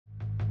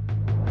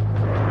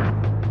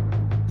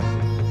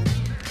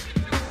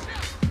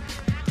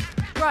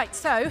Right,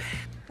 so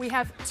we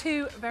have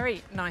two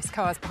very nice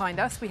cars behind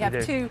us. We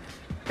have two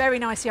very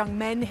nice young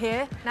men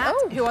here, Nat,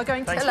 who are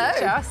going to teach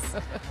us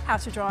how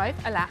to drive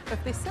a lap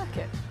of this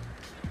circuit.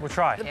 We'll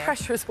try. The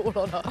pressure is all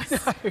on us.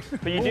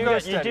 But you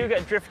do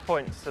get drift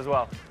points as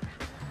well.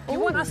 You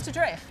want us to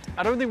drift?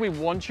 I don't think we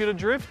want you to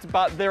drift,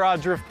 but there are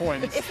drift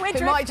points. If we're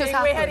drifting,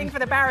 we're heading for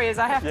the barriers,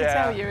 I have to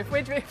tell you. If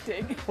we're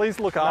drifting... Please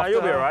look after. No,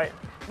 you'll be all right.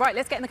 Right,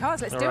 let's get in the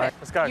cars. Let's do it.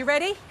 Let's go. You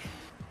ready?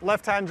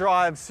 Left-hand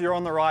drives, you're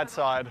on the right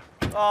side.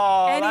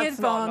 Oh, Any that's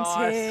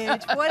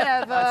advantage, not nice.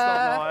 Whatever.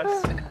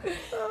 That's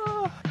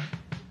not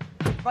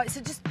nice. Right,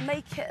 so just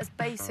make it as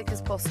basic as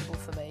possible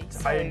for me.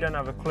 So... I don't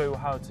have a clue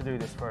how to do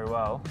this very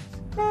well.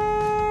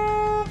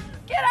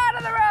 Get out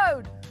of the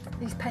road!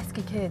 These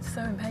pesky kids,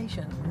 so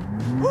impatient.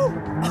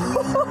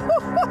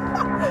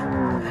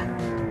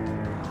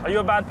 Are you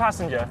a bad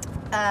passenger?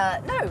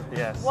 No.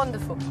 Yes.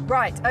 Wonderful.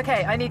 Right,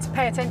 OK, I need to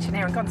pay attention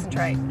here and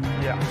concentrate.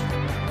 Yeah.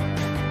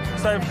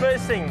 So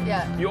first thing,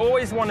 you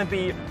always want to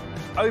be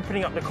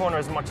opening up the corner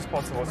as much as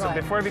possible. So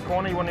before every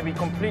corner, you want to be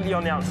completely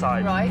on the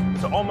outside. Right.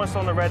 So almost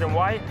on the red and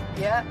white.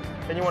 Yeah.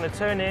 Then you want to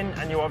turn in,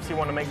 and you obviously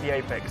want to make the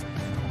apex.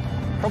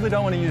 Probably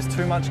don't want to use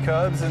too much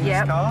curbs in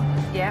this car.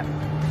 Yep.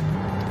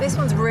 This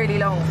one's really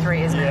long,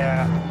 3, isn't it?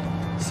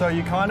 Yeah. So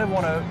you kind of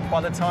want to, by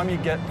the time you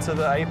get to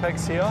the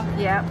apex here,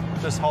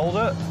 just hold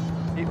it,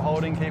 keep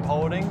holding,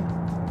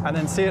 and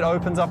then see it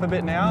opens up a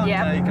bit now.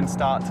 Yeah. Now you can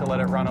start to let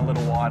it run a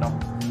little wider.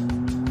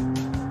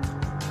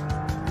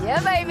 Yeah,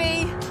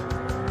 baby.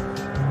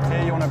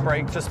 Here you want to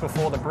brake just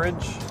before the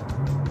bridge.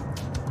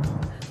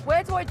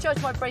 Where do I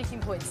judge my braking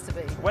points to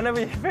be? Whenever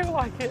you feel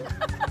like it.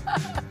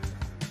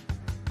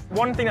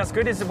 One thing that's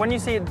good is when you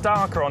see it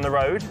darker on the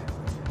road,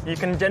 you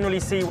can generally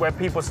see where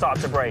people start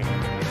to brake.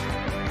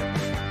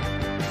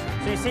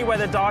 So you see where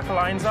the darker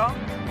lines are?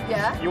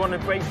 Yeah. You want to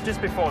brake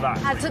just before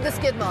that. Add to the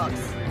skid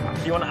marks.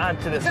 You want to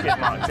add to the skid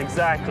marks,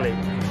 exactly.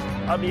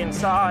 Up the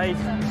inside,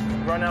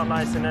 run out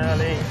nice and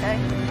early. Okay.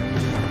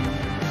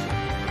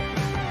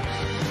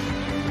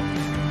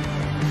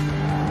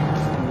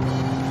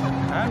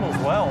 Handles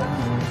well.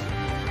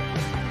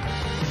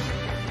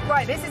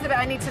 Right, this is the bit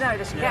I need to know,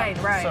 the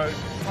chicane, right. So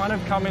kind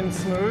of come in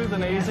smooth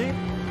and easy.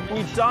 And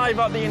you dive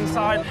up the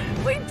inside.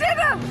 We did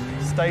them!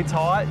 Stay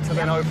tight to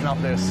then open up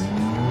this.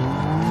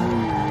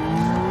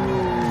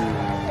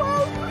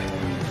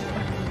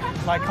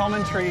 My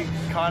commentary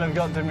kind of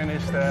got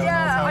diminished there.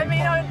 Yeah, I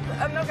mean,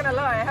 I'm not going to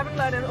lie, I haven't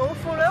learned an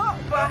awful lot,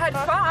 but I had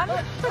fun.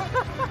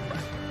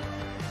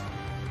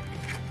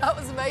 That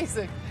was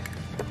amazing.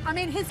 I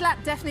mean, his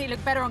lap definitely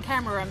looked better on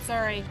camera, I'm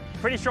sorry.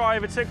 Pretty sure I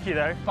overtook you,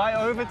 though. By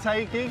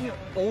overtaking,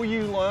 all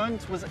you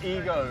learned was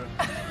ego.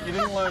 You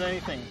didn't learn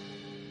anything.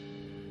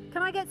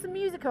 Can I get some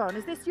music on?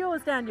 Is this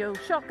yours, Daniel?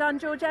 Shotgun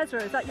George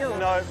Ezra, is that yours?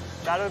 No,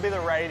 that'll be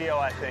the radio,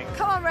 I think.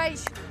 Come on,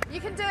 Rach. You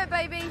can do it,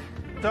 baby.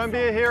 Don't be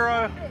a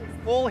hero.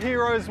 All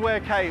heroes wear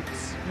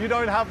capes. You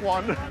don't have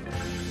one.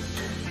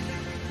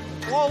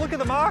 Oh, look at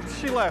the marks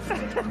she left.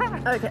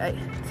 Okay,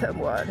 turn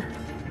 1.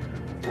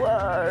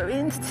 Whoa,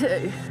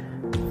 into 2.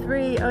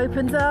 3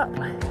 opens up.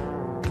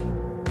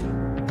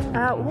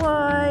 Out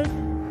wide.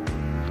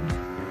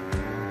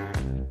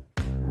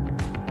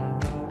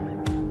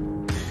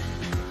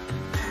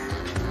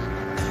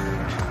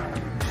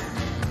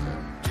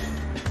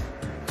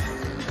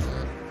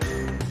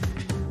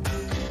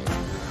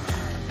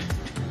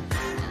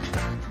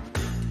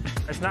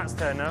 It's Nat's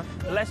turn now.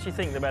 The less you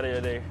think, the better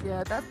you do.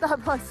 Yeah, that's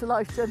that price of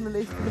life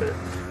generally.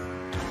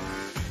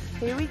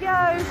 Here we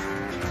go.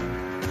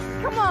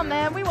 Come on,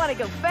 man, we want to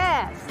go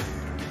fast.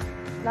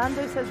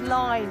 Lando says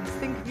lines.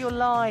 Think of your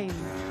lines.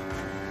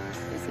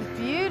 This is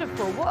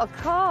beautiful. What a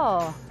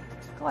car.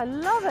 Oh, I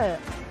love it.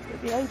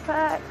 With the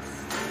apex.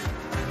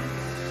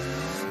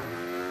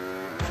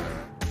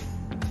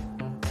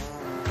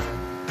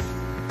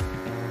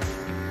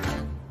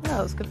 Yeah,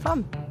 it was good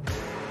fun.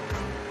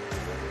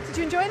 Did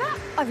you enjoy that?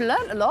 I've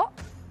learnt a lot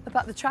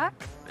about the track.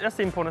 That's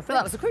the important thing.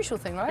 Well, that was the crucial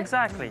thing, right?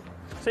 Exactly.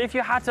 So if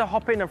you had to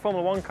hop in a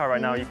Formula 1 car right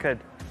now, you could.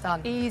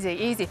 Done. Easy,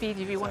 easy for you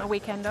if you want a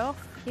weekend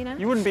off, you know?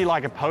 You wouldn't be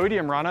like a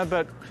podium runner,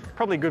 but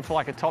probably good for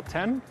like a top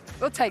 10.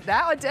 We'll take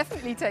that. I'd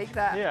definitely take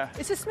that. Yeah.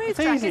 It's a smooth It's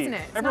track, easy. isn't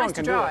it? It's Everyone nice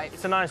can to do it. drive.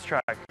 It's a nice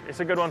track. It's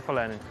a good one for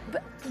learning.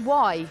 But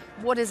why?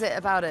 What is it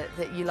about it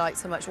that you like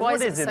so much? Why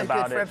What is it so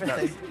about good for it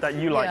everything? that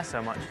you like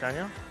so much,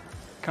 Daniel?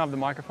 Can I have the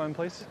microphone,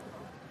 please?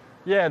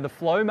 Yeah, the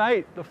flow,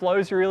 mate. The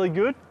flow's really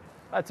good.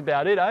 That's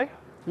about it, eh?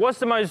 What's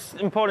the most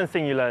important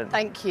thing you learned?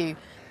 Thank you.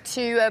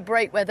 To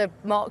break where the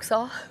marks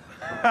are.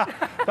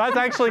 That's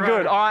actually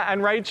good. All right,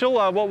 and Rachel,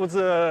 what was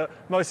the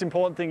most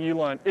important thing you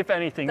learned, if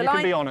anything? You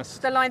can be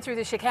honest. The line through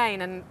the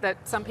chicane, and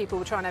that some people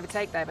will try and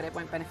overtake there, but it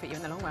won't benefit you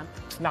in the long run.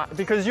 Nah,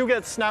 because you'll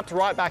get snapped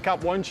right back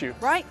up, won't you?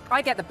 Right?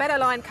 I get the better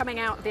line coming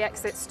out of the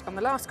exits on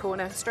the last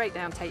corner, straight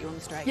down, take you on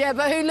the straight. Yeah,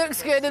 but who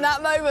looks good in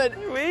that moment?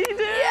 We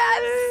do!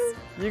 Yes!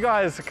 You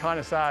guys are kind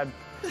of sad.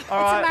 All It's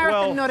right, a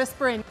marathon, well, not a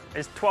sprint.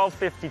 It's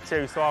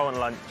 12:52, so I want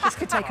lunch. This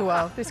could take a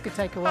while. This could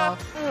take a while.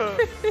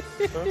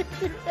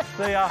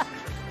 see ya.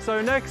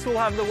 So next we'll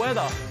have the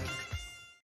weather.